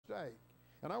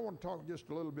And I want to talk just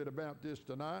a little bit about this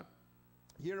tonight.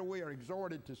 Here we are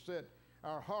exhorted to set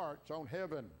our hearts on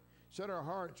heaven. Set our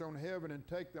hearts on heaven and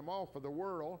take them off of the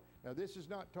world. Now, this is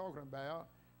not talking about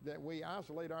that we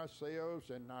isolate ourselves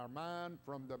and our mind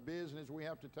from the business we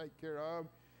have to take care of.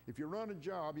 If you run a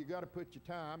job, you got to put your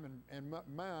time and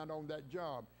mind on that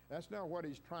job. That's not what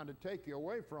he's trying to take you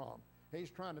away from. He's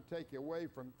trying to take you away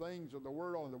from things of the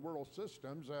world and the world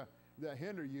systems that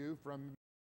hinder you from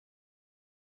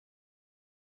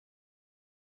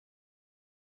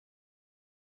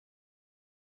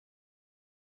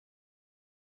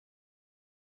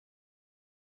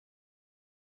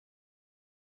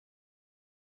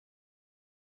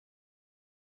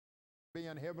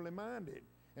being heavenly minded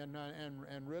and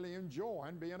really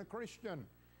enjoying being a Christian.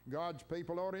 God's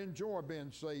people ought to enjoy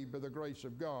being saved by the grace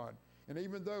of God. And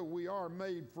even though we are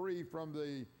made free from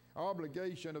the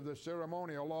obligation of the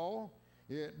ceremonial law,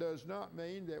 it does not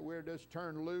mean that we're just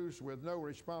turned loose with no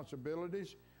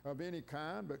responsibilities of any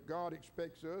kind, but God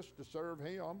expects us to serve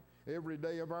Him every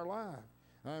day of our life.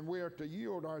 And we are to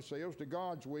yield ourselves to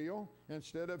God's will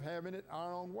instead of having it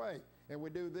our own way. And we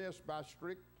do this by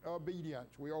strict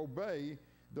obedience. We obey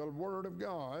the Word of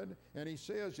God, and He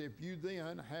says, if you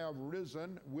then have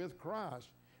risen with Christ.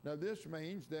 Now this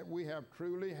means that we have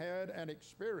truly had an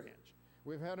experience.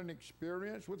 We've had an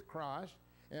experience with Christ,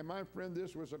 and my friend,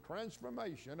 this was a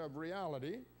transformation of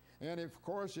reality, and of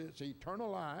course it's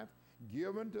eternal life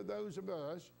given to those of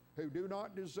us who do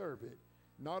not deserve it.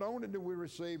 Not only do we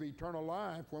receive eternal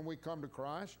life when we come to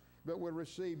Christ, but we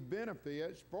receive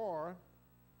benefits for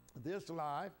this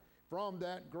life from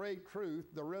that great truth,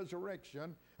 the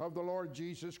resurrection of the Lord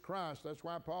Jesus Christ. That's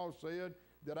why Paul said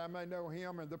that I may know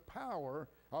Him and the power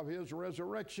of His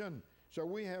resurrection. So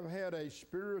we have had a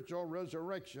spiritual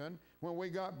resurrection when we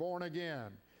got born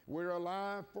again. We're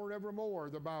alive forevermore,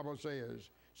 the Bible says.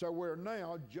 So we're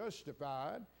now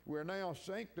justified, we're now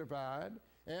sanctified,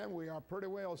 and we are pretty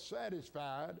well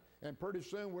satisfied, and pretty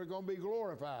soon we're going to be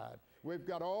glorified. We've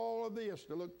got all of this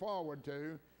to look forward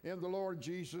to in the Lord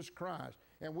Jesus Christ.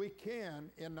 And we can,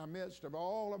 in the midst of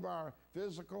all of our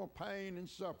physical pain and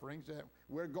sufferings that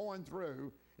we're going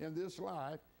through in this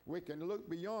life, we can look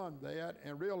beyond that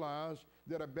and realize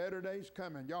that a better day's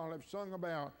coming. Y'all have sung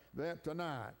about that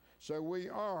tonight. So we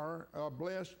are a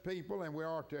blessed people, and we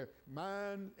are to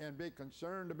mind and be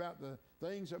concerned about the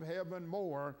things of heaven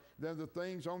more than the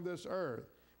things on this earth.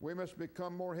 We must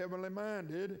become more heavenly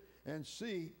minded and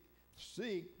seek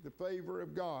the favor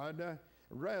of God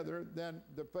rather than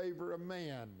the favor of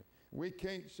man. We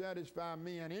can't satisfy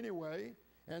men anyway,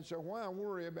 and so why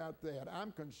worry about that?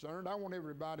 I'm concerned. I want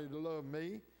everybody to love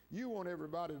me. You want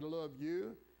everybody to love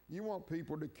you. You want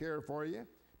people to care for you.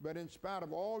 But in spite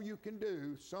of all you can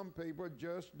do, some people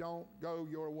just don't go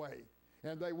your way,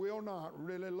 and they will not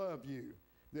really love you.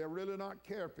 They'll really not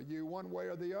care for you one way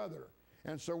or the other.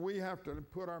 And so we have to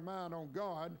put our mind on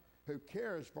God, who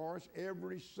cares for us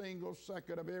every single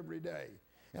second of every day.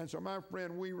 And so, my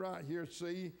friend, we right here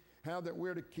see how that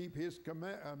we're to keep His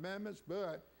commandments,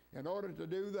 but in order to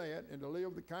do that and to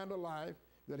live the kind of life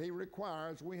that He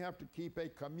requires, we have to keep a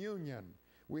communion.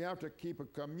 We have to keep a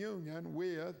communion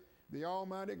with the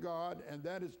Almighty God, and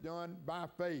that is done by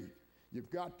faith.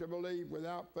 You've got to believe.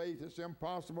 Without faith, it's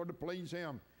impossible to please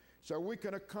Him. So we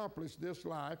can accomplish this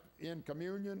life in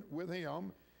communion with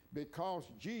Him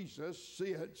because Jesus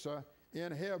sits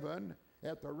in heaven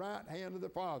at the right hand of the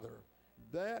Father.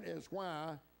 That is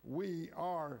why we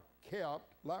are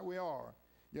kept like we are.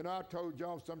 You know, I told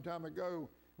y'all some time ago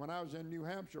when I was in New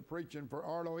Hampshire preaching for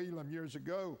Arlo Elam years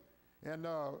ago, and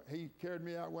he carried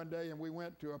me out one day, and we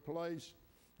went to a place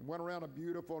and went around a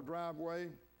beautiful driveway,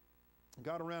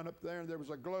 got around up there, and there was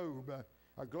a globe.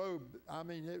 A globe, I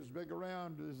mean, it was big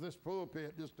around as this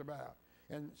pulpit just about.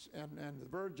 And the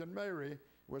Virgin Mary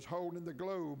was holding the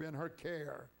globe in her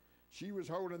care. She was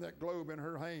holding that globe in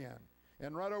her hand.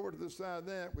 And right over to the side of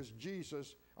that was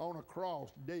Jesus on a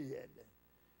cross, dead.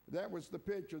 That was the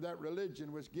picture that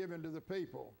religion was given to the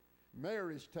people.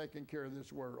 Mary's taking care of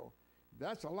this world.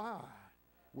 That's a lie.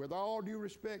 With all due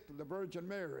respect to the Virgin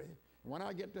Mary, when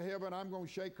I get to heaven, I'm going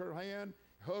to shake her hand,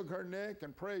 hug her neck,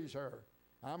 and praise her.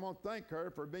 I'm going to thank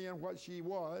her for being what she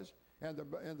was and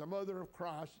the mother of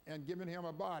Christ and giving Him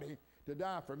a body to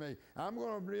die for me. I'm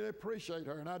going to really appreciate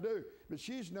her, and I do. But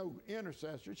she's no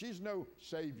intercessor. She's no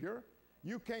Savior.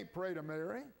 You can't pray to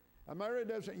Mary. Mary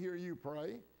doesn't hear you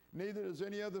pray. Neither does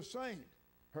any other saint.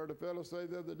 Heard a fellow say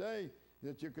the other day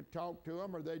that you could talk to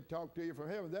them or they'd talk to you from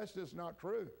heaven. That's just not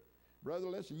true. Brother,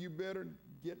 listen, you better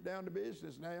get down to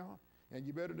business now, and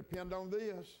you better depend on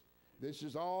this. This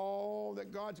is all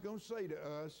that God's going to say to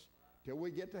us till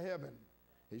we get to heaven.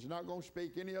 He's not going to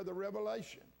speak any other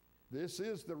revelation. This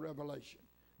is the revelation.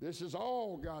 This is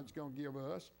all God's going to give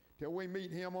us till we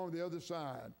meet him on the other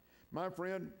side. My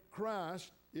friend,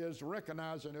 Christ is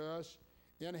recognizing us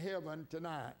in heaven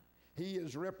tonight. He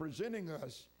is representing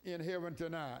us in heaven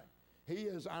tonight. He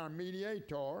is our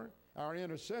mediator, our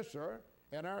intercessor,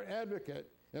 and our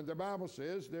advocate. And the Bible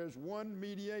says there's one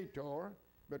mediator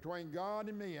between God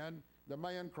and men, the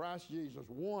man Christ Jesus.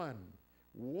 One.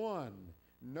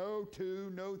 No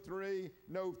two, no three,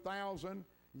 no thousand.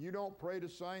 You don't pray to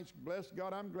saints. Bless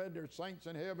God, I'm glad there's saints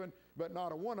in heaven, but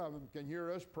not a one of them can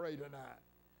hear us pray tonight.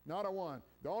 Not a one.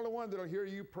 The only one that'll hear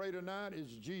you pray tonight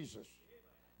is Jesus.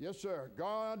 Yes, sir.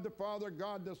 God the Father,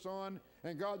 God the Son,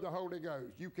 and God the Holy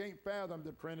Ghost. You can't fathom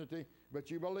the Trinity, but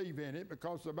you believe in it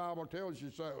because the Bible tells you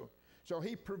so. So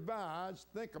he provides,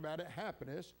 think about it,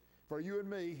 happiness for you and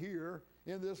me here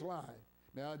in this life.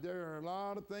 Now, there are a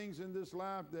lot of things in this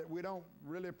life that we don't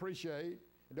really appreciate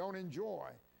and don't enjoy,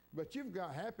 but you've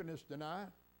got happiness tonight.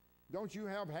 Don't you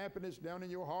have happiness down in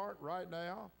your heart right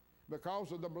now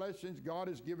because of the blessings God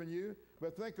has given you?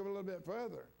 But think of it a little bit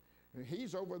further.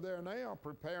 He's over there now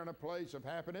preparing a place of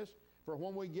happiness for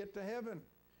when we get to heaven.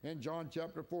 In John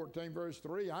chapter 14, verse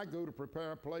 3, I go to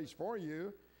prepare a place for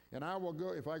you, and I will go,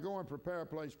 if I go and prepare a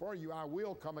place for you, I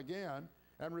will come again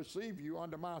and receive you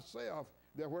unto myself,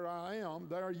 that where I am,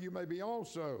 there you may be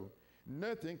also.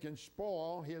 Nothing can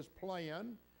spoil his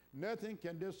plan. Nothing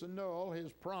can disannul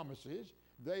his promises.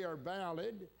 They are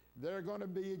valid. They're going to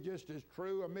be just as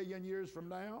true 1,000,000 years from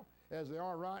now as they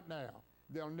are right now.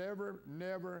 They'll never,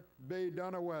 never be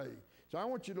done away. So I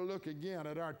want you to look again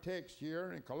at our text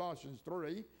here in Colossians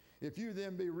 3. If you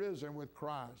then be risen with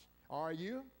Christ, are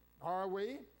you? Are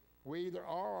we? We either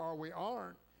are or we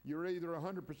aren't. You're either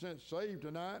 100% saved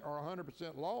tonight or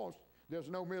 100% lost. There's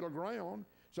no middle ground.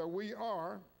 So we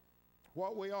are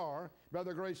what we are by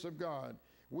the grace of God.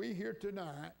 We here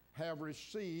tonight have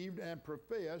received and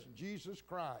professed Jesus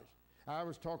Christ. I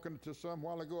was talking to some a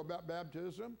while ago about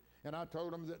baptism, and I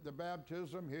told them that the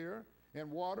baptism here in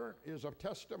water is a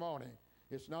testimony.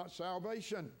 It's not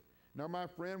salvation. No, my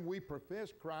friend, we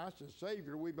profess Christ as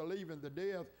Savior. We believe in the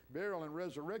death, burial, and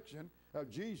resurrection of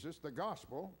Jesus, the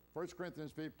gospel, 1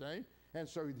 Corinthians 15. And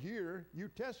so here you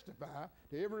testify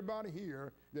to everybody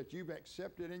here that you've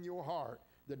accepted in your heart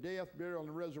the death, burial,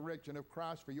 and resurrection of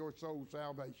Christ for your soul's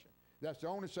salvation. That's the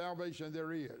only salvation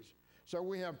there is. So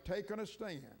we have taken a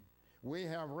stand. We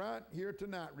have right here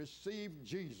tonight received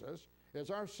Jesus as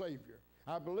our Savior.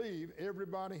 I believe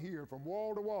everybody here from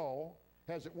wall to wall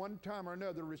has at one time or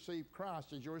another received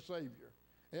Christ as your Savior.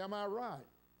 Am I right?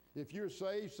 If you're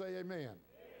saved, say amen. Amen.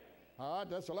 All right,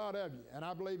 that's a lot of you, and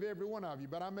I believe every one of you,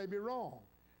 but I may be wrong.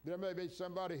 There may be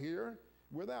somebody here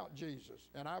without Jesus,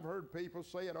 and I've heard people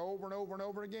say it over and over and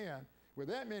over again. With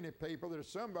that many people, there's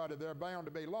somebody there bound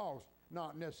to be lost.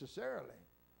 Not necessarily.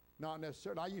 Not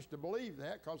necessarily. I used to believe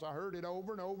that because I heard it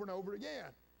over and over and over again.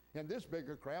 In this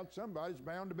bigger crowd, somebody's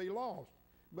bound to be lost.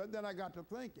 But then I got to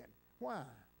thinking, why?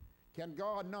 Can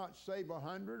God not save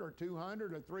 100 or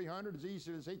 200 or 300 as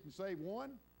easy as he can save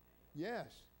one?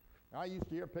 Yes. I used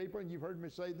to hear people, and you've heard me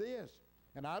say this,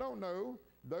 and I don't know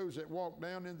those that walk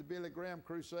down in the Billy Graham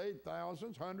crusade,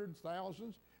 thousands, hundreds,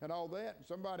 thousands, and all that.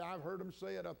 Somebody, I've heard them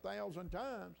say it 1,000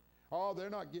 times. Oh, they're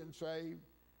not getting saved.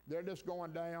 They're just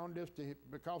going down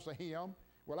because of him.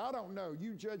 Well, I don't know.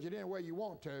 You judge it any way you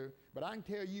want to, but I can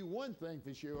tell you one thing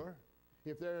for sure.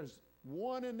 If there's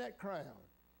one in that crowd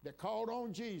that called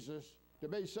on Jesus to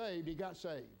be saved, he got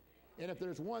saved. And if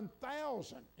there's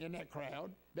 1,000 in that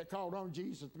crowd that called on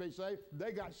Jesus to be saved,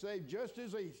 they got saved just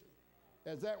as easy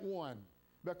as that one,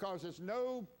 because it's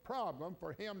no problem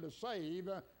for him to save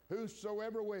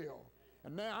whosoever will.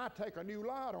 And now I take a new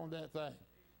light on that thing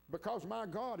because my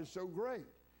God is so great.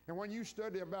 And when you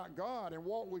study about God and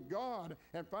walk with God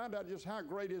and find out just how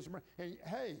great His mercy, and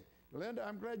hey, Linda,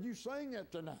 I'm glad you sang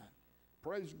it tonight.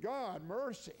 Praise God,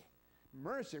 mercy.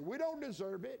 Mercy. We don't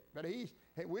deserve it, but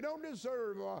we don't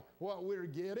deserve what we're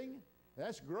getting.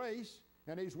 That's grace.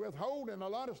 And He's withholding a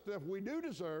lot of stuff we do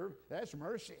deserve. That's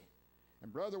mercy.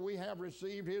 And brother, we have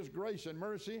received His grace and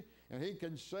mercy, and He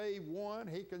can save one,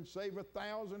 He can save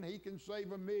 1,000, He can save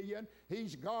 1,000,000.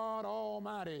 He's God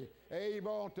Almighty,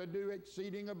 able to do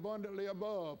exceeding abundantly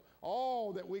above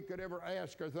all that we could ever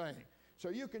ask or think. So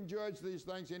you can judge these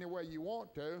things any way you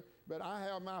want to, but I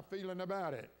have my feeling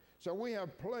about it. So we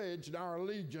have pledged our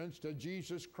allegiance to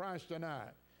Jesus Christ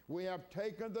tonight. We have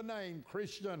taken the name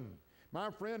Christian.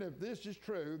 My friend, if this is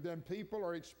true, then people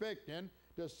are expecting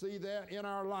to see that in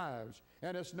our lives.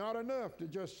 And it's not enough to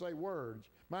just say words.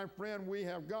 My friend, we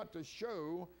have got to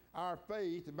show our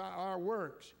faith by our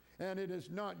works. And it is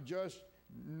not just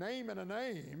naming a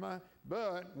name,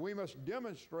 but we must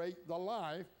demonstrate the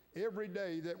life every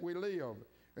day that we live.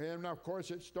 And of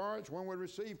course it starts when we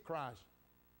receive Christ.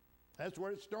 That's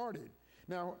where it started.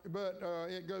 Now, but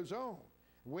it goes on.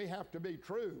 We have to be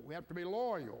true. We have to be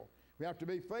loyal. We have to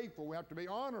be faithful. We have to be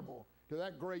honorable to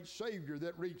that great Savior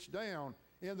that reached down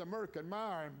in the murky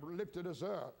mire and lifted us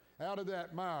up out of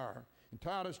that mire. In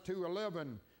Titus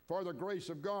 2:11, for the grace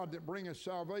of God that bringeth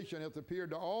salvation hath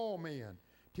appeared to all men,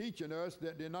 teaching us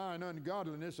that denying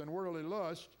ungodliness and worldly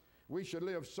lust, we should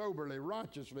live soberly,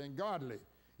 righteously, and godly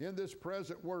in this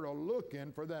present world,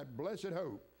 looking for that blessed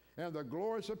hope and the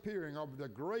glorious appearing of the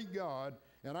great God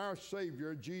and our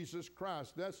Savior, Jesus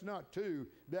Christ. That's not two,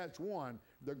 that's one.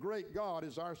 The great God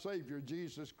is our Savior,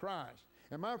 Jesus Christ.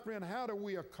 And my friend, how do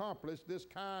we accomplish this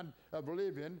kind of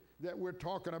living that we're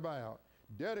talking about?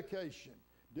 Dedication.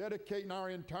 Dedicating our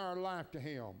entire life to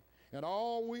Him. And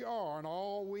all we are and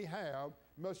all we have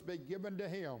must be given to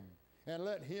Him. And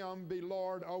let Him be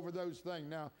Lord over those things.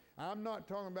 Now, I'm not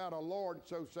talking about a Lord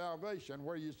so salvation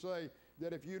where you say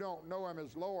that if you don't know Him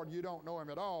as Lord, you don't know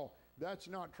Him at all. That's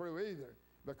not true either.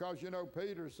 Because, you know,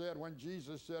 Peter said when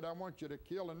Jesus said, I want you to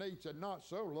kill and eat, he said, not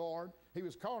so, Lord. He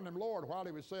was calling Him Lord while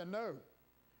He was saying no.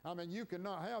 I mean, you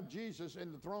cannot have Jesus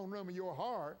in the throne room of your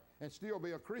heart and still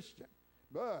be a Christian.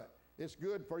 But it's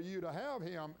good for you to have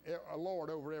Him a Lord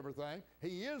over everything.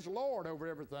 He is Lord over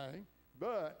everything,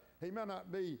 but He may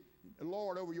not be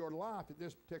Lord over your life at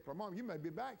this particular moment. You may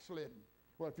be backslidden.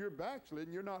 Well, if you're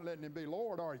backslidden, you're not letting Him be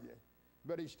Lord, are you?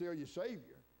 But He's still your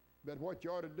Savior. But what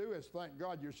you ought to do is thank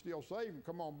God you're still saved and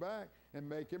come on back and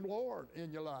make Him Lord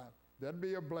in your life. That'd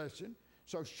be a blessing.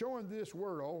 So showing this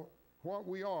world what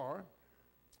we are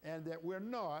and that we're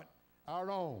not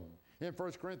our own. In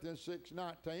 1 Corinthians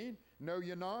 6:19, know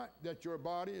ye not that your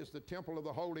body is the temple of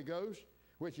the Holy Ghost,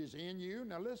 which is in you?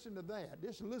 Now listen to that.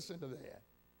 Just listen to that.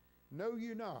 Know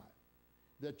you not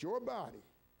that your body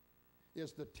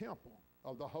is the temple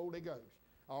of the Holy Ghost?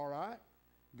 All right?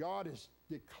 God is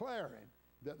declaring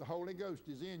that the Holy Ghost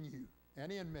is in you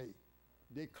and in me.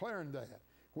 Declaring that.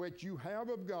 Which you have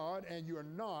of God and you're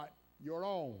not your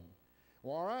own.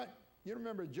 All right? You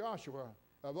remember Joshua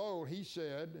of old, he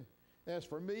said, as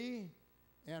for me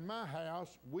and my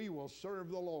house, we will serve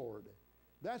the Lord.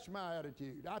 That's my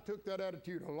attitude. I took that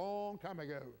attitude a long time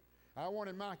ago. I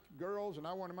wanted my girls and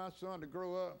I wanted my son to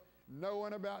grow up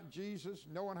knowing about Jesus,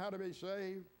 knowing how to be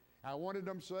saved. I wanted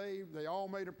them saved. They all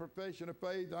made a profession of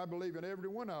faith. I believe in every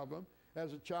one of them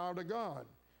as a child of God.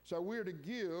 So we're to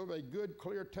give a good,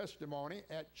 clear testimony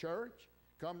at church.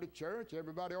 Come to church.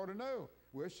 Everybody ought to know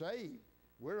we're saved.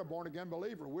 We're a born-again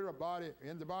believer. We're a body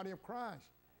in the body of Christ.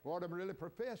 We ought to really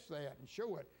profess that and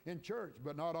show it in church,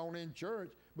 but not only in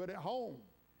church, but at home.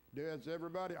 Does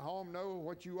everybody at home know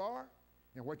what you are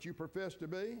and what you profess to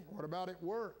be? What about at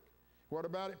work? What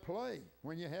about at play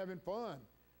when you're having fun,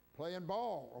 playing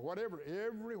ball or whatever?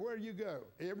 Everywhere you go,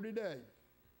 every day,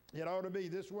 it ought to be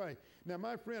this way. Now,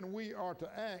 my friend, we are to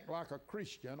act like a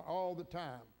Christian all the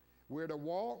time. We're to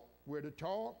walk, we're to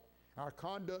talk. Our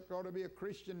conduct ought to be a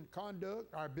Christian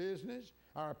conduct. Our business,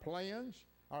 our plans,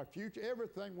 our future,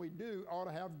 everything we do ought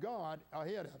to have God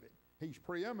ahead of it. He's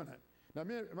preeminent. Now,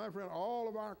 my friend, all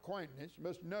of our acquaintance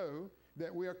must know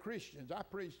that we are Christians. I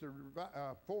preached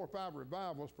 4 or 5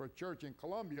 revivals for a church in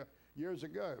Columbia years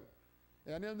ago.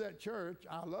 And in that church,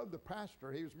 I loved the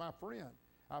pastor. He was my friend.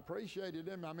 I appreciated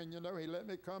him. I mean, you know, he let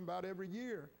me come about every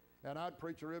year, and I'd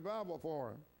preach a revival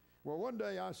for him. Well, one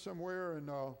day I was somewhere, and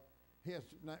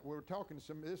we were talking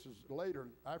to this is later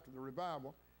after the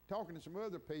revival, talking to some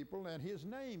other people, and his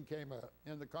name came up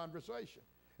in the conversation.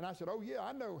 And I said, oh, yeah,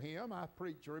 I know him. I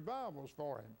preach revivals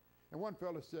for him. And one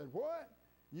fellow said, what?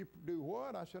 You do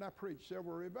what? I said, I preached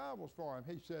several revivals for him.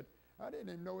 He said, I didn't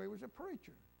even know he was a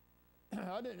preacher.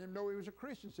 I didn't even know he was a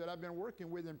Christian. He said, I've been working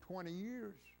with him 20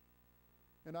 years.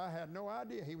 And I had no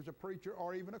idea he was a preacher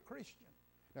or even a Christian.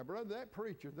 Now, brother, that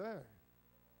preacher there,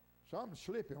 something's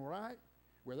slipping, right?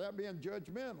 Without being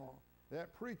judgmental,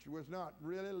 that preacher was not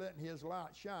really letting his light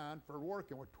shine for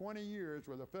working with 20 years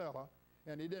with a fella,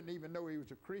 and he didn't even know he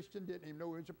was a Christian, didn't even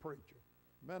know he was a preacher.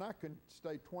 Man, I couldn't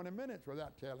stay 20 minutes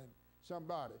without telling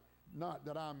somebody, not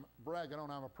that I'm bragging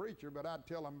on I'm a preacher, but I'd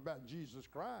tell them about Jesus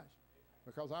Christ,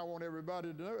 because I want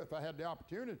everybody to know. If I had the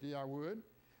opportunity, I would.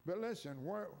 But listen,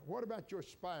 what about your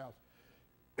spouse?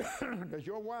 Does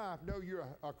your wife know you're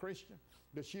a Christian?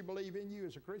 Does she believe in you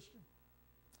as a Christian?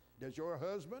 Does your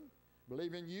husband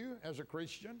believe in you as a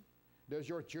Christian? Does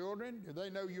your children, do they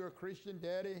know you're a Christian?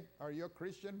 Daddy, are you a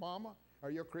Christian? Mama,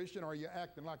 are you a Christian? Or are you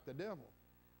acting like the devil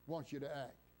wants you to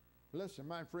act? Listen,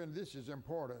 my friend, this is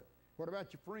important. What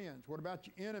about your friends? What about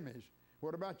your enemies?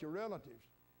 What about your relatives?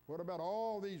 What about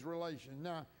all these relations?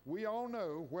 Now, we all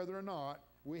know whether or not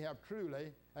we have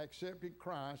truly accepted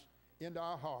Christ into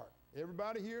our heart.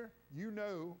 Everybody here, you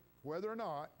know whether or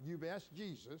not you've asked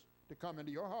Jesus to come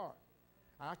into your heart.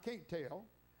 I can't tell.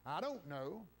 I don't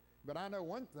know. But I know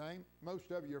one thing,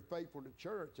 most of you are faithful to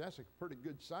church. That's a pretty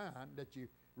good sign that you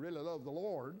really love the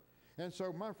Lord. And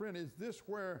so, my friend, is this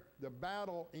where the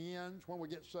battle ends when we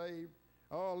get saved?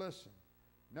 Oh, listen.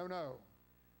 No.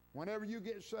 Whenever you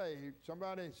get saved,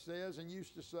 somebody says and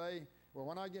used to say, well,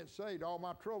 when I get saved, all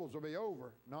my troubles will be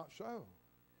over. Not so.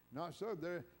 Not so.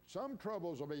 Some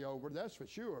troubles will be over, that's for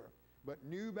sure. But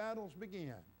new battles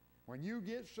begin. When you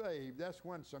get saved, that's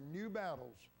when some new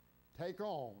battles take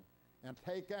on and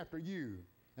take after you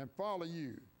and follow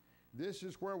you. This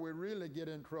is where we really get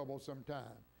in trouble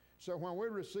sometimes. So when we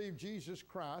receive Jesus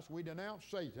Christ, we denounce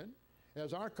Satan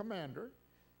as our commander.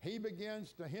 He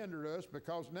begins to hinder us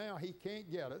because now he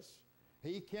can't get us.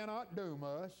 He cannot doom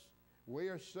us. We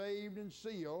are saved and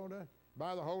sealed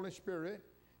by the Holy Spirit.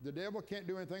 The devil can't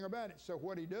do anything about it. So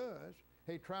what he does,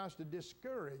 he tries to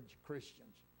discourage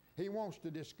Christians. He wants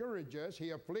to discourage us.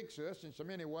 He afflicts us in so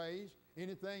many ways,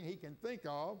 anything he can think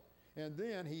of. And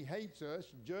then he hates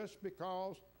us just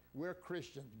because we're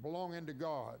Christians belonging to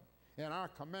God. And our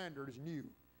commander is new.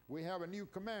 We have a new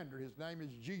commander. His name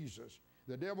is Jesus.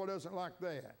 The devil doesn't like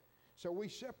that. So we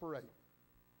separate.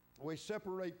 We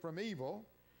separate from evil,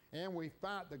 and we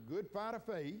fight the good fight of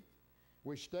faith.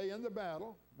 We stay in the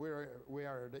battle. We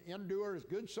are to endure as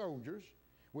good soldiers.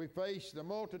 We face the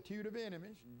multitude of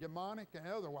enemies, demonic and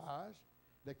otherwise.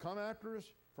 They come after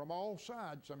us from all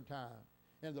sides sometimes.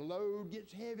 And the load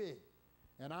gets heavy.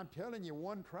 And I'm telling you,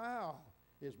 one trial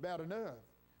is bad enough.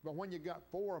 But when you got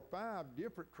 4 or 5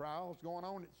 different trials going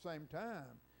on at the same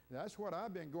time, that's what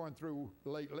I've been going through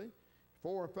lately.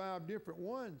 4 or 5 different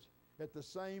ones at the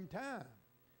same time.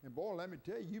 And boy, let me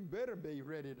tell you, you better be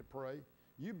ready to pray.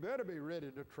 You better be ready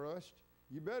to trust.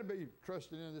 You better be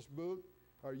trusting in this book,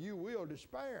 or you will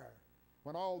despair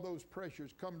when all those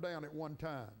pressures come down at one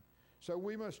time. So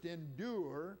we must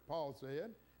endure, Paul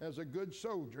said, as a good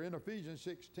soldier. In Ephesians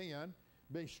 6:10,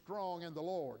 be strong in the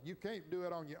Lord. You can't do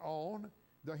it on your own.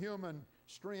 The human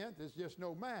strength is just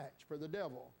no match for the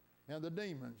devil and the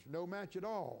demons, no match at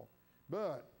all.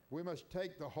 But we must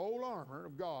take the whole armor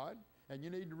of God, and you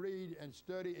need to read and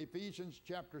study Ephesians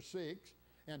chapter 6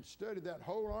 and study that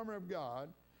whole armor of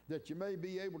God, that you may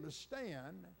be able to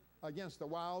stand against the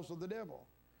wiles of the devil.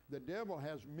 The devil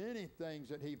has many things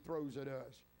that he throws at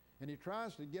us, and he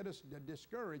tries to get us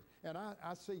discouraged. And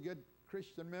I see good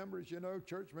Christian members,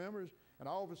 church members, and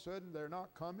all of a sudden they're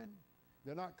not coming.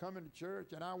 They're not coming to church,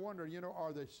 and I wonder,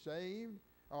 are they saved?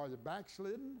 Are they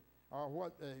backslidden? Or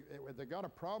what? They got a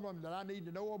problem that I need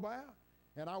to know about?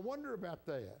 And I wonder about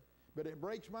that. But it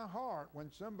breaks my heart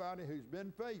when somebody who's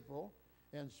been faithful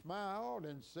and smiled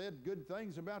and said good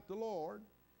things about the Lord,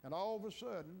 and all of a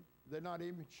sudden they're not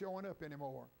even showing up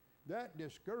anymore. That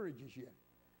discourages you.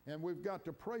 And we've got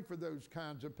to pray for those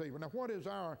kinds of people. Now, what is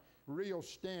our real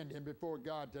standing before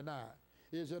God tonight?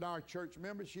 Is it our church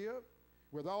membership?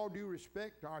 With all due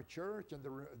respect to our church and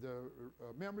the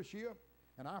membership,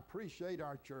 and I appreciate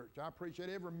our church. I appreciate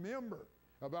every member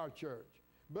of our church.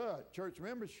 But church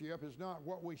membership is not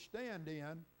what we stand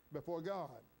in before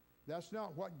God. That's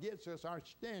not what gets us our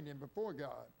standing before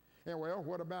God. And well,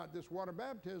 what about this water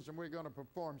baptism we're going to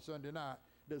perform Sunday night?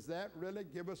 Does that really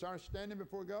give us our standing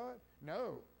before God?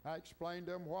 No. I explained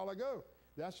to them a while ago.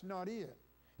 That's not it.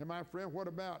 And my friend, what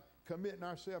about committing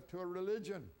ourselves to a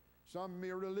religion? Some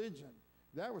mere religion.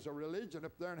 That was a religion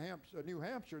up there in New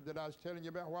Hampshire that I was telling you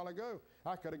about a while ago.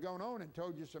 I could have gone on and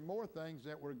told you some more things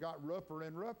that got rougher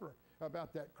and rougher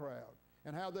about that crowd,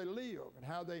 and how they live, and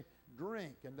how they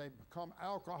drink, and they become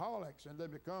alcoholics, and they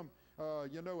become,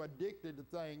 addicted to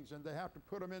things, and they have to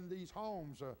put them in these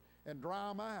homes and dry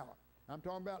them out. I'm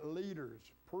talking about leaders,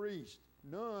 priests,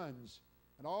 nuns,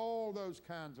 and all those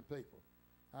kinds of people.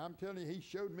 I'm telling you, he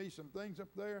showed me some things up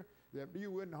there that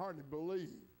you wouldn't hardly believe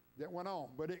that went on,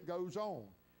 but it goes on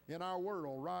in our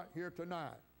world right here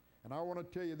tonight. And I want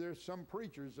to tell you, there's some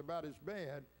preachers about as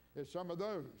bad as some of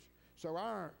those. So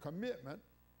our commitment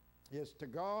is to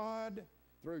God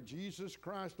through Jesus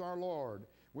Christ our Lord.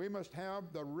 We must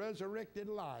have the resurrected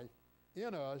life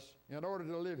in us in order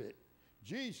to live it.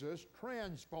 Jesus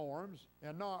transforms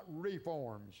and not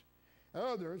reforms.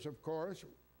 Others, of course,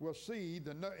 will see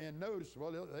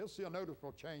they'll see a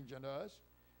noticeable change in us.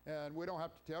 And we don't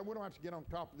have to get on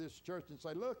top of this church and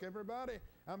say, look, everybody,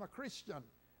 I'm a Christian.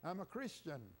 I'm a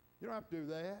Christian. You don't have to do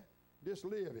that. Just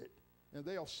live it, and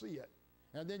they'll see it.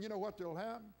 And then you know what will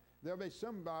happen? There'll be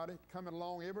somebody coming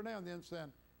along every now and then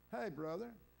saying, hey,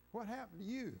 brother, what happened to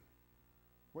you?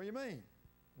 What do you mean?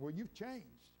 Well, you've changed.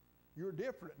 You're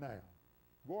different now.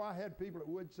 Boy, I had people at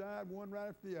Woodside, one right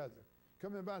after the other,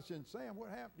 coming by saying, Sam, what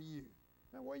happened to you?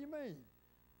 Now, what do you mean?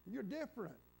 You're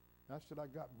different. I said, I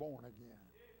got born again.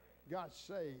 Got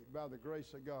saved by the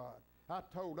grace of God. I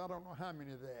don't know how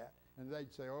many of that. And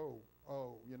they'd say, oh,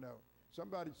 you know.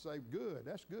 Somebody'd say, good,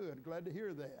 that's good. Glad to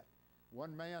hear that.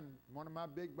 One man, one of my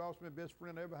big boss, my best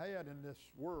friend I ever had in this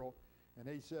world, and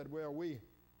he said, well, we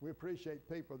appreciate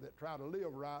people that try to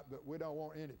live right, but we don't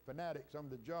want any fanatics on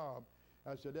the job.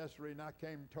 I said, that's the reason I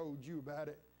came and told you about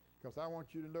it, because I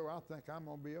want you to know I think I'm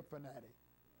going to be a fanatic.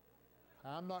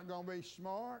 I'm not going to be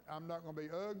smart. I'm not going to be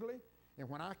ugly. And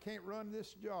when I can't run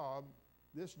this job,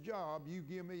 you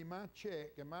give me my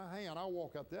check in my hand, I'll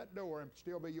walk out that door and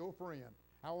still be your friend.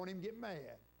 I won't even get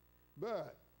mad.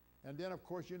 But, and then of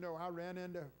course, you know, I ran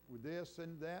into this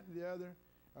and that and the other.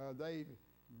 They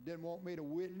didn't want me to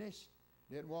witness,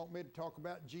 didn't want me to talk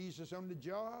about Jesus on the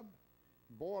job.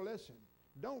 Boy, listen,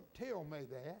 don't tell me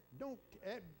that.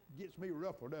 That gets me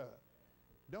ruffled up.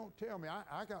 Don't tell me.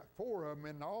 I got 4 of them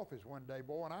in the office one day,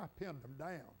 boy, and I pinned them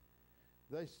down.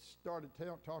 They started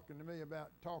talking to me about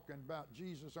talking about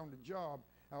Jesus on the job.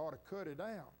 I ought to cut it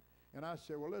out. And I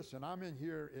said, well, listen, I'm in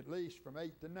here at least from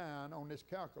 8 to 9 on this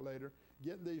calculator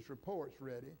getting these reports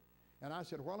ready. And I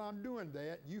said, while I'm doing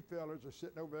that, you fellas are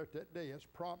sitting over there at that desk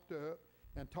propped up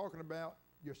and talking about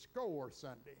your score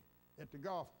Sunday at the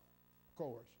golf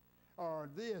course, or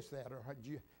this, that, or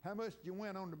how much you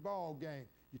win on the ball game.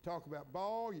 You talk about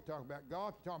ball, you talk about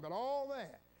golf, you talk about all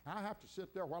that. I have to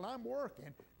sit there while I'm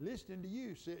working, listening to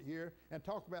you sit here and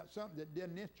talk about something that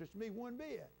didn't interest me one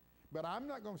bit. But I'm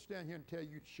not going to stand here and tell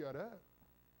you to shut up.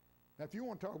 Now, if you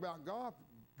want to talk about golf,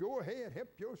 go ahead, help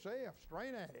yourself,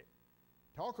 strain at it.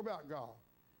 Talk about golf.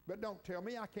 But don't tell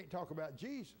me I can't talk about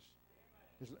Jesus.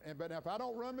 But if I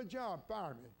don't run my job,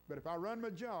 fire me. But if I run my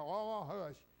job, oh,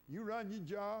 hush. You run your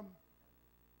job,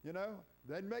 you know,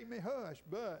 they'd make me hush,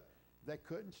 but they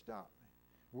couldn't stop me.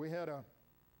 We had a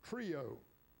trio,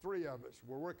 3 of us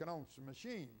were working on some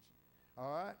machines, all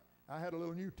right? I had a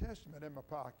little New Testament in my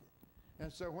pocket.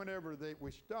 And so whenever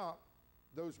we stopped,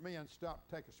 those men stopped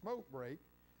to take a smoke break.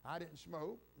 I didn't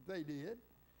smoke, they did.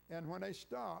 And when they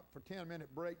stopped for a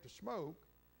 10-minute break to smoke,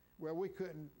 well, we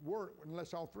couldn't work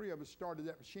unless all 3 of us started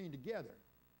that machine together.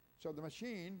 So the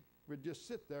machine would just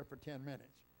sit there for 10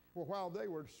 minutes. Well, while they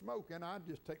were smoking, I'd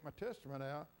just take my Testament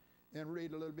out and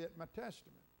read a little bit of my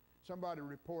Testament. Somebody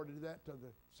reported that to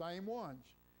the same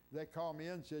ones. They called me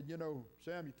in and said, you know,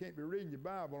 Sam, you can't be reading your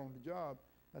Bible on the job.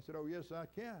 I said, oh, yes, I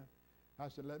can. I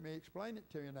said, let me explain it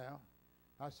to you now.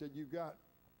 I said, you've got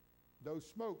those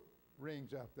smoke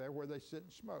rings out there where they sit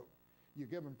and smoke. You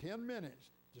give them 10 minutes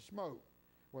to smoke.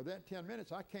 Well, that 10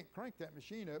 minutes, I can't crank that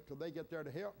machine up till they get there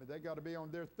to help me. They got to be on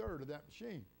their third of that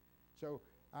machine. So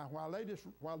while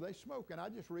they smoking, I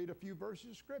just read a few verses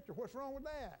of Scripture. What's wrong with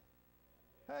that?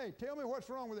 Hey, tell me what's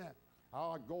wrong with that.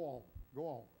 Oh, go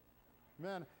on.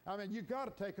 Man, I mean, you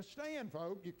got to take a stand,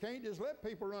 folks. You can't just let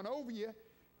people run over you.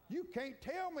 You can't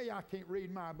tell me I can't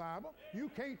read my Bible. You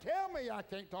can't tell me I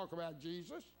can't talk about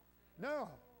Jesus. No.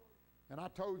 And I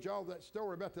told y'all that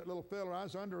story about that little fella. I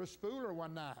was under a spooler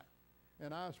one night,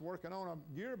 and I was working on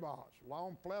a gearbox,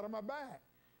 lying flat on my back.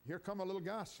 Here come a little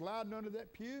guy sliding under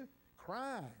that pew,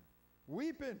 crying,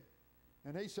 weeping.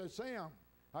 And he said, Sam,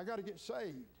 I got to get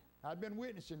saved. I'd been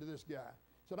witnessing to this guy.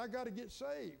 Said, I got to get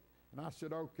saved. And I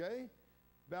said, okay,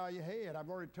 bow your head. I've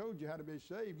already told you how to be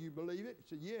saved. You believe it? He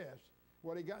said, yes.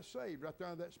 Well, he got saved right there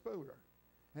under that spooler.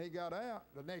 And he got out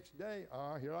the next day.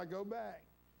 Here I go back.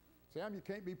 Sam, you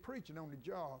can't be preaching on the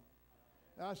job.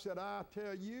 And I said, I'll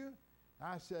tell you.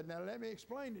 I said, now let me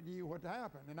explain it to you what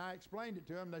happened. And I explained it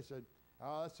to them. They said,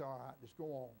 oh, that's all right. Just go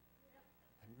on.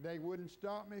 And they wouldn't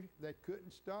stop me. They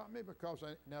couldn't stop me because,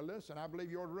 now listen, I believe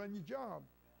you ought to run your job.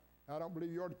 I don't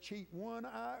believe you ought to cheat one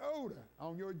iota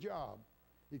on your job.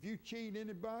 If you cheat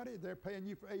anybody, they're paying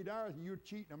you for 8 hours and you're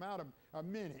cheating them out of a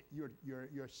minute.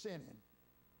 You're sinning.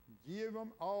 Give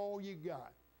them all you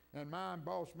got. And my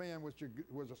boss man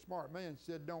was a smart man,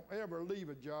 said don't ever leave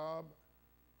a job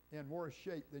in worse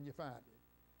shape than you find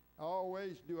it.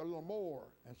 Always do a little more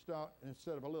and start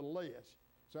instead of a little less.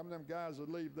 Some of them guys would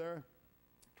leave there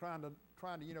trying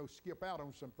to skip out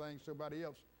on some things so somebody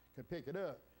else can pick it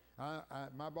up.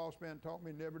 My boss man taught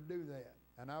me never do that.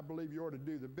 And I believe you ought to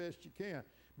do the best you can.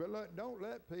 But don't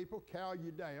let people cow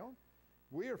you down.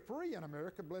 We are free in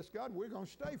America. Bless God, we're going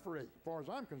to stay free as far as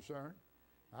I'm concerned.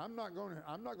 I'm not going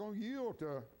to yield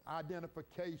to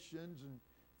identifications and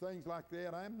things like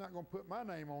that. I'm not going to put my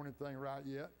name on anything right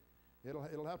yet.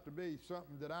 It'll have to be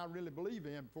something that I really believe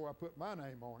in before I put my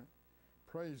name on it.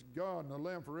 Praise God and the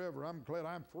Lamb forever. I'm glad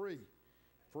I'm free.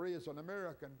 Free as an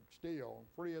American still.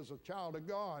 Free as a child of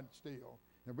God still.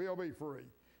 and we'll be free.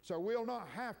 So we'll not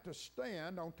have to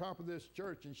stand on top of this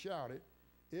church and shout it.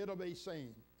 It'll be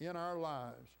seen in our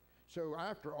lives. So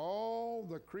after all,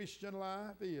 the Christian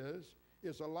life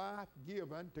is a life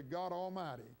given to God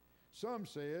Almighty. Some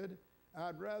said,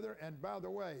 I'd rather, and by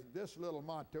the way, this little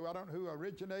motto, I don't know who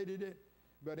originated it,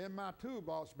 but in my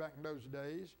toolbox back in those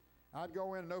days, I'd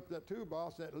go in and open that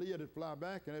toolbox, that lid would fly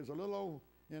back, and there's a little old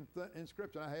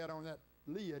inscription I had on that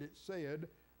lid. It said,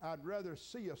 I'd rather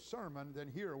see a sermon than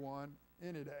hear one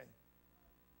any day.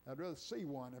 I'd rather see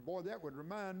one. And boy, that would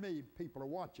remind me people are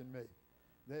watching me.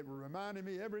 They were reminding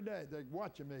me every day, they're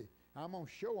watching me. I'm going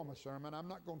to show them a sermon. I'm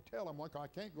not going to tell them one, because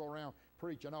I can't go around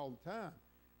preaching all the time.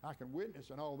 I can witness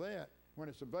and all that when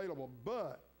it's available,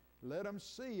 but let them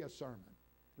see a sermon.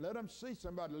 Let them see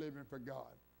somebody living for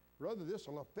God. Brother, this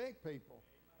will affect people.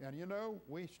 And you know,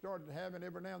 we started having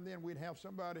every now and then, we'd have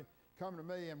somebody come to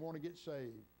me and want to get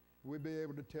saved. We'd be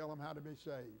able to tell them how to be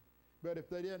saved. But if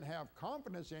they didn't have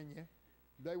confidence in you,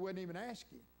 they wouldn't even ask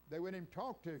you. They wouldn't even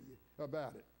talk to you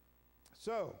about it.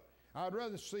 So, I'd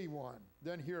rather see one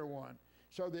than hear one.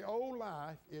 So the old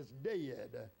life is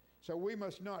dead. So we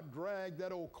must not drag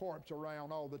that old corpse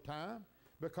around all the time,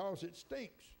 because it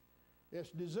stinks.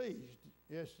 It's diseased.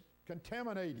 It's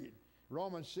contaminated.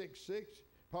 Romans 6:6,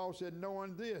 Paul said,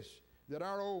 knowing this, that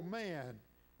our old man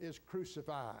is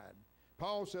crucified.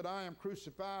 Paul said, I am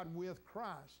crucified with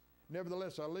Christ.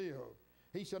 Nevertheless I live.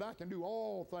 He said, I can do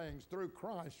all things through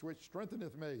Christ, which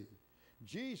strengtheneth me.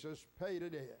 Jesus paid a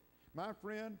debt. My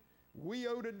friend, we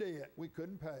owed a debt we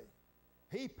couldn't pay.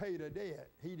 He paid a debt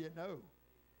he didn't owe.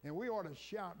 And we ought to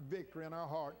shout victory in our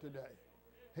heart today.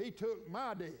 He took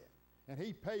my debt, and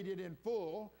he paid it in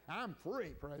full. I'm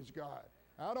free, praise God.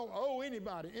 I don't owe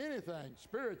anybody anything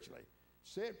spiritually,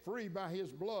 set free by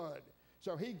his blood.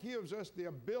 So he gives us the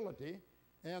ability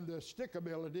and the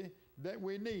stickability that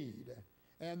we need.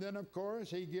 And then, of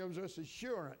course, he gives us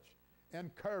assurance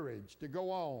and courage to go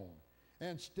on,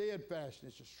 and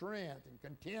steadfastness, and strength, and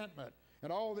contentment,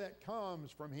 and all that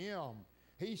comes from him.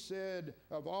 He said,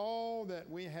 of all that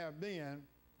we have been,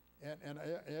 and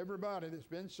everybody that's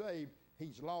been saved,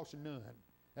 he's lost none.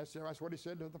 That's what he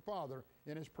said to the Father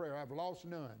in his prayer. I've lost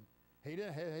none.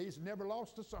 He's never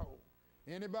lost a soul.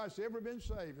 Anybody that's ever been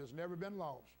saved has never been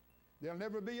lost. There'll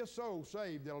never be a soul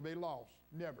saved that'll be lost.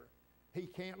 Never. He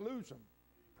can't lose them.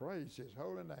 Praise his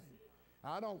holy name.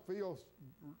 I don't feel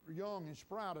young and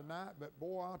spry tonight, but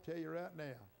boy, I'll tell you right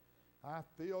now, I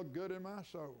feel good in my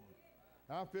soul.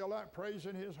 I feel like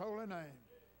praising his holy name.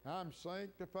 I'm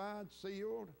sanctified,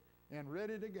 sealed, and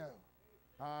ready to go.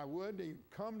 I would he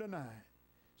come tonight.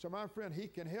 So my friend, he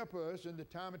can help us in the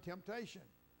time of temptation.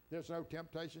 There's no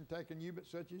temptation taking you but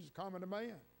such as is common to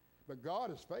man. But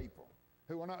God is faithful,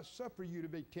 who will not suffer you to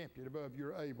be tempted above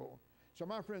your able. So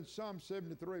my friend, Psalm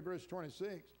 73, verse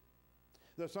 26,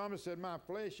 the psalmist said, my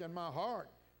flesh and my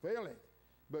heart faileth,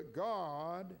 but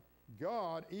God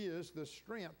is the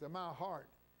strength of my heart.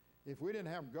 If we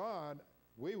didn't have God,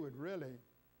 we'd really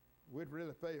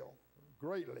fail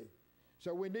greatly.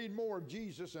 So we need more of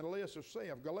Jesus and less of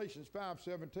self. Galatians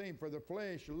 5:17, for the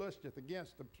flesh lusteth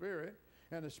against the spirit,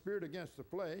 and the spirit against the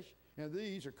flesh, and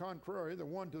these are contrary the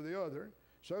one to the other,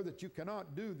 so that you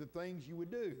cannot do the things you would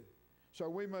do. So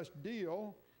we must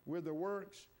deal with the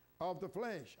works of the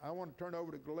flesh. I want to turn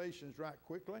over to Galatians right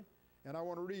quickly, and I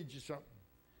want to read you something.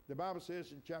 The Bible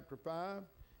says in chapter 5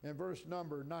 and verse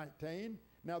number 19,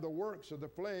 now the works of the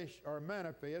flesh are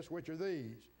manifest, which are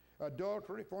these: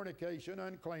 adultery, fornication,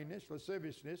 uncleanness,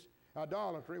 lasciviousness,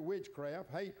 idolatry, witchcraft,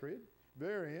 hatred,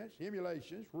 variance,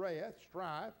 emulations, wrath,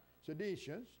 strife,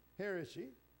 seditions, heresy,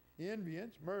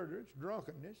 envyings, murders,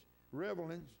 drunkenness,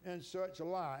 revelings, and such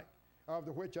like, of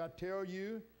the which I tell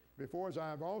you before, as I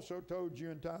have also told you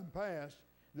in time past,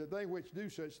 that they which do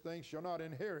such things shall not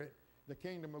inherit the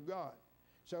kingdom of God.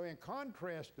 So in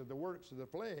contrast to the works of the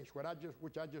flesh,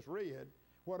 which I just read,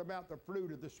 what about the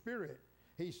fruit of the Spirit?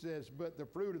 He says, but the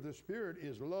fruit of the Spirit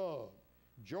is love,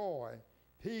 joy,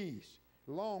 peace,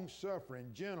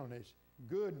 long-suffering, gentleness,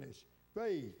 goodness,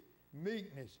 faith,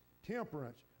 meekness,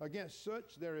 temperance. Against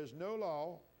such there is no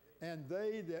law, and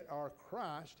they that are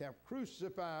Christ have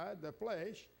crucified the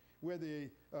flesh with the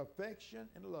affection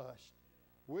and lust.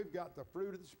 We've got the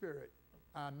fruit of the Spirit.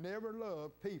 I never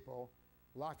loved people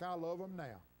like I love them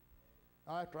now.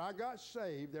 After I got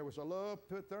saved, there was a love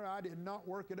put there. I did not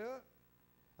work it up.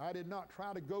 I did not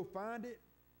try to go find it.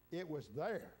 It was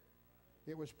there.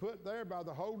 It was put there by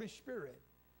the Holy Spirit.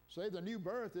 See, the new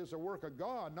birth is a work of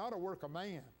God, not a work of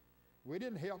man. We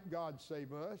didn't help God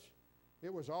save us.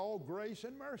 It was all grace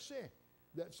and mercy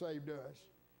that saved us.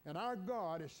 And our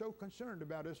God is so concerned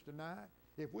about us tonight.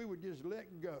 If we would just let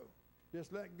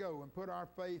go and put our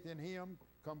faith in him,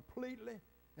 completely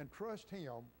and trust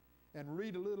Him and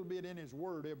read a little bit in His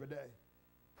Word every day.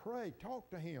 Pray, talk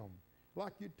to Him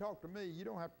like you talk to me. You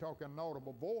don't have to talk in an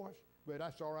audible voice, but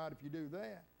that's all right if you do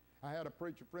that. I had a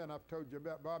preacher friend I've told you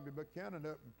about, Bobby Buchanan,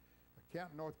 up in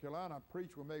Canton, North Carolina.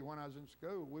 Preached with me when I was in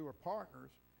school. We were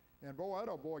partners. And boy, that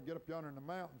old boy get up yonder in the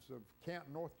mountains of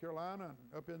Canton, North Carolina,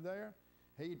 and up in there.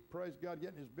 He'd, praise God,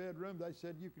 get in his bedroom. They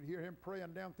said you could hear him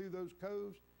praying down through those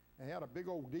coves. He had a big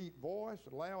old deep voice,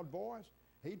 a loud voice.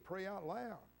 He'd pray out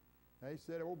loud. They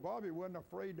said, old Bobby wasn't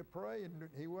afraid to pray, and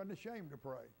he wasn't ashamed to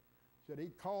pray. Said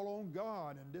he'd call on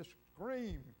God and just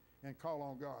scream and call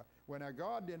on God. Well, now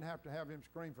God didn't have to have him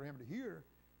scream for him to hear,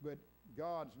 but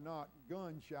God's not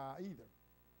gun shy either.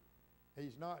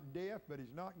 He's not deaf, but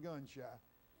he's not gun shy.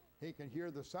 He can hear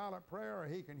the silent prayer or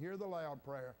he can hear the loud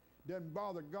prayer. Doesn't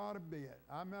bother God a bit.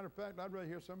 As a matter of fact, I'd rather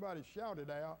hear somebody shout it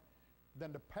out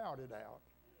than to pout it out.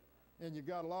 And you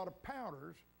got a lot of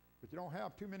pouters, but you don't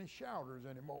have too many shouters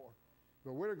anymore.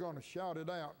 But we're going to shout it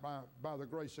out by the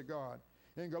grace of God.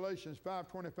 In Galatians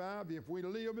 5:25, if we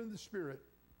live in the Spirit,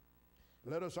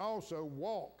 let us also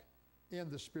walk in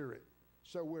the Spirit.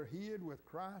 So we're hid with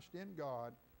Christ in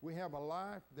God. We have a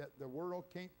life that the world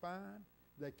can't find.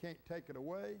 They can't take it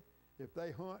away. If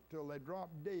they hunt till they drop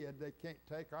dead, they can't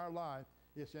take our life.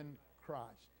 It's in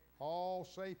Christ. All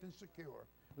safe and secure.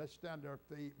 Let's stand to our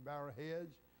feet and bow our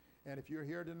heads. And if you're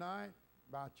here tonight,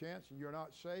 by chance, and you're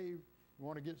not saved, you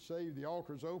want to get saved, the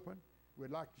altar's open.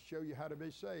 We'd like to show you how to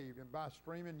be saved. And by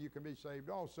streaming, you can be saved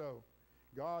also.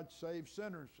 God saves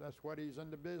sinners. That's what He's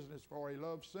in the business for. He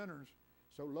loves sinners.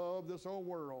 So love this old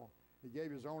world. He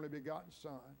gave His only begotten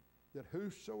Son, that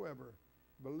whosoever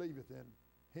believeth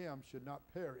in Him should not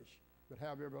perish, but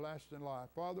have everlasting life.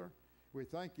 Father, we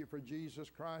thank You for Jesus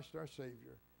Christ, our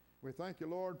Savior. We thank You,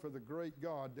 Lord, for the great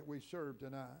God that we serve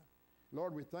tonight.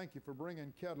 Lord, we thank You for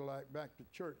bringing Cadillac back to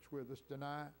church with us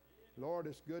tonight. Lord,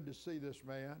 it's good to see this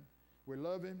man. We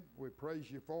love him. We praise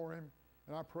You for him.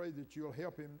 And I pray that You'll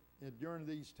help him during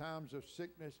these times of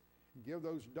sickness. Give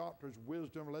those doctors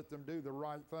wisdom. Let them do the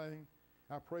right thing.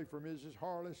 I pray for Mrs.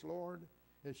 Harless, Lord,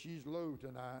 as she's low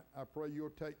tonight. I pray You'll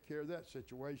take care of that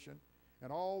situation.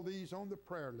 And all these on the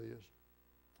prayer list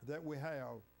that we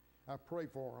have, I pray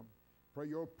for them. Pray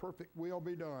Your perfect will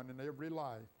be done in every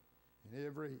life.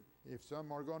 And if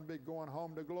some are going to be going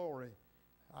home to glory,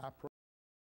 I pray